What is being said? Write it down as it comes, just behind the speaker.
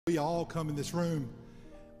We all come in this room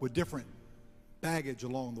with different baggage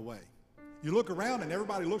along the way. You look around and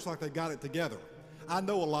everybody looks like they got it together. I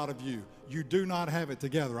know a lot of you do not have it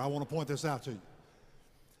together. I want to point this out to you.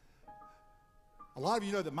 A lot of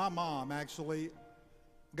you know that my mom actually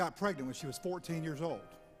got pregnant when she was 14 years old.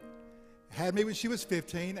 Had me when she was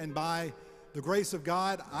 15, and by the grace of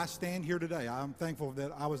God, I stand here today. I'm thankful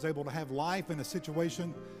that I was able to have life in a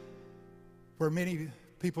situation where many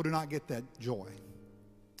people do not get that joy.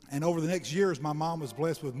 And over the next years, my mom was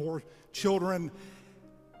blessed with more children.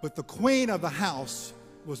 But the queen of the house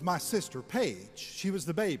was my sister, Paige. She was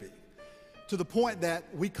the baby, to the point that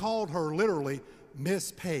we called her literally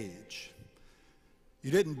Miss Paige.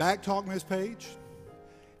 You didn't backtalk Miss Paige.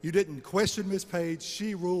 You didn't question Miss Paige.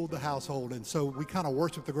 She ruled the household. And so we kind of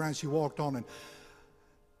worshiped the ground she walked on. And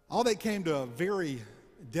all that came to a very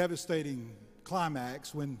devastating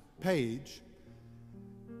climax when Paige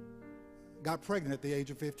got pregnant at the age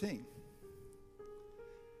of 15.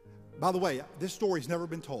 By the way, this story's never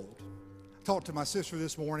been told. I talked to my sister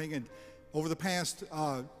this morning, and over the past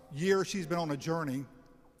year, she's been on a journey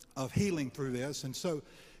of healing through this. And so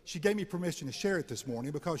she gave me permission to share it this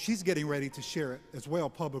morning because she's getting ready to share it as well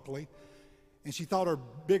publicly. And she thought her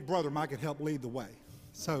big brother might could help lead the way.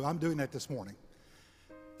 So I'm doing that this morning.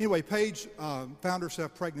 Anyway, Paige found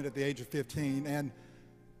herself pregnant at the age of 15, and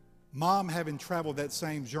Mom, having traveled that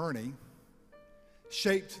same journey,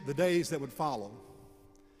 shaped the days that would follow.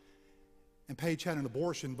 And Paige had an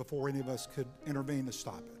abortion before any of us could intervene to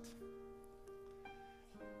stop it.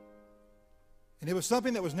 And it was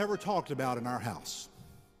something that was never talked about in our house,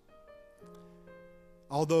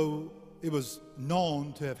 although it was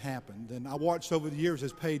known to have happened. And I watched over the years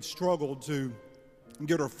as Paige struggled to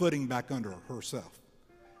get her footing back under herself.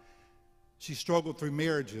 She struggled through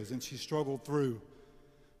marriages, and she struggled through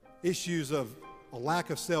issues of a lack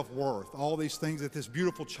of self-worth, all these things that this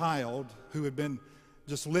beautiful child who had been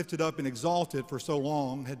just lifted up and exalted for so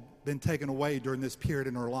long had been taken away during this period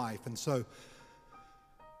in her life. And so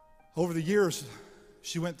over the years,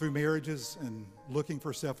 she went through marriages and looking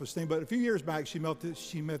for self-esteem. But a few years back, she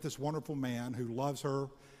met this wonderful man who loves her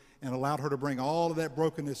and allowed her to bring all of that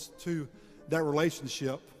brokenness to that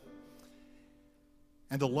relationship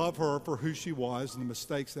and to love her for who she was and the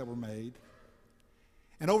mistakes that were made.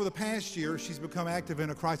 And over the past year, she's become active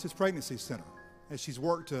in a crisis pregnancy center as she's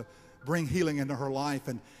worked to bring healing into her life.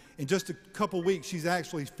 And in just a couple weeks, she's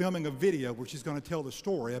actually filming a video where she's going to tell the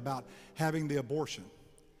story about having the abortion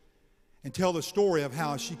and tell the story of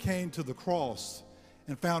how she came to the cross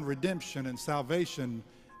and found redemption and salvation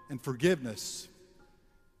and forgiveness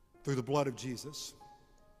through the blood of Jesus.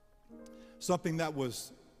 Something that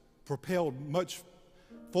was propelled much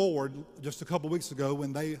forward just a couple weeks ago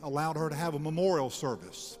when they allowed her to have a memorial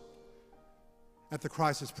service at the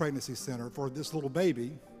Crisis Pregnancy Center for this little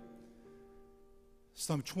baby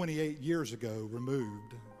some 28 years ago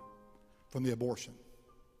removed from the abortion.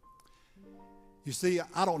 You see,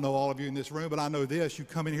 I don't know all of you in this room, but I know this. You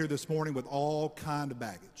come in here this morning with all kind of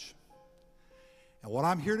baggage. And what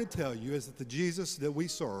I'm here to tell you is that the Jesus that we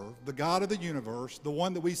serve, the God of the universe, the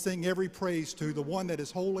one that we sing every praise to, the one that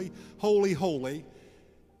is holy, holy, holy,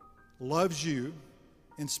 loves you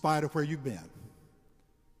in spite of where you've been.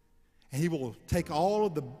 And he will take all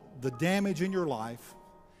of the damage in your life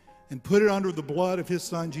and put it under the blood of his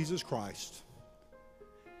son, Jesus Christ.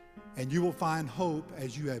 And you will find hope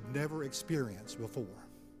as you have never experienced before.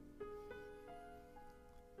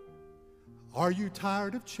 Are you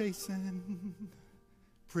tired of chasing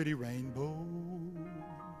pretty rainbows?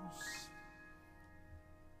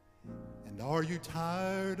 And are you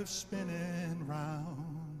tired of spinning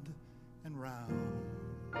round and round?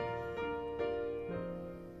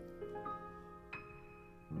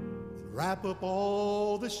 Wrap up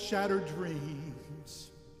all the shattered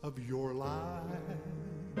dreams of your life,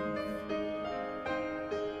 and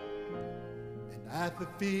at the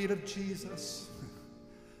feet of Jesus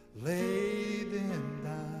lay them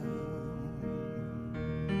down.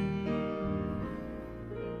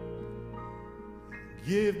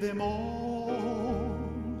 Give them all,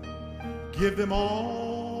 give them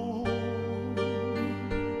all,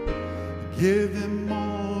 give them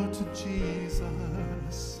all to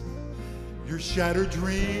Jesus. Your shattered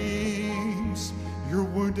dreams, your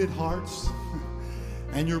wounded hearts,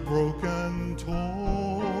 and your broken toys.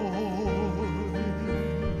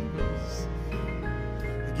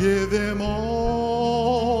 Give them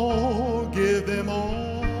all, give them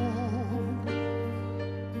all,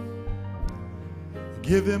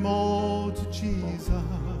 give them all to Jesus,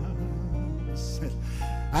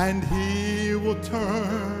 and he will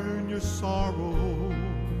turn your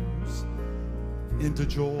sorrows into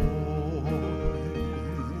joy.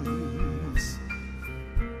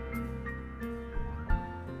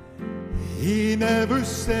 He never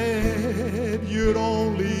said you'd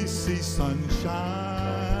only see sunshine,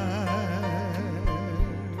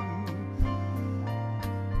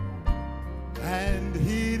 and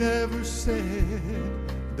he never said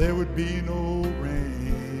there would be no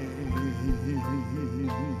rain.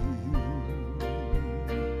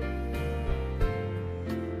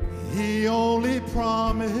 He only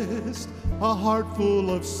promised a heart full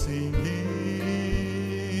of singing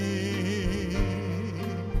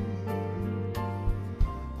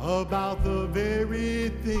about the very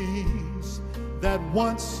things that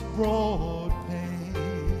once brought pain.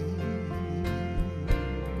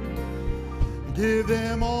 Give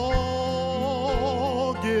them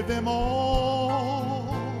all, give them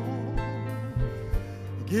all,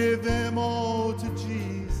 give them all to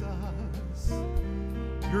Jesus.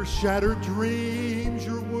 Your shattered dreams,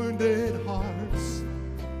 your wounded hearts,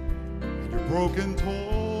 and your broken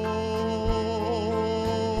toys.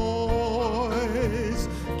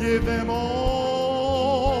 Give them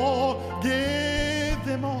all, give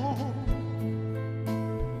them all,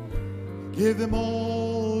 give them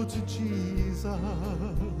all to Jesus,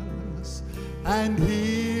 and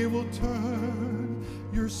he will turn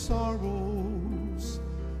your sorrows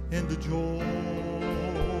into joy.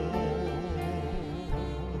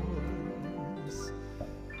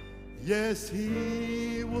 Yes,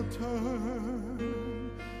 he will turn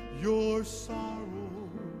your sorrows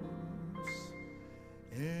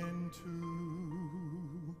into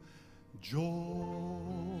joy.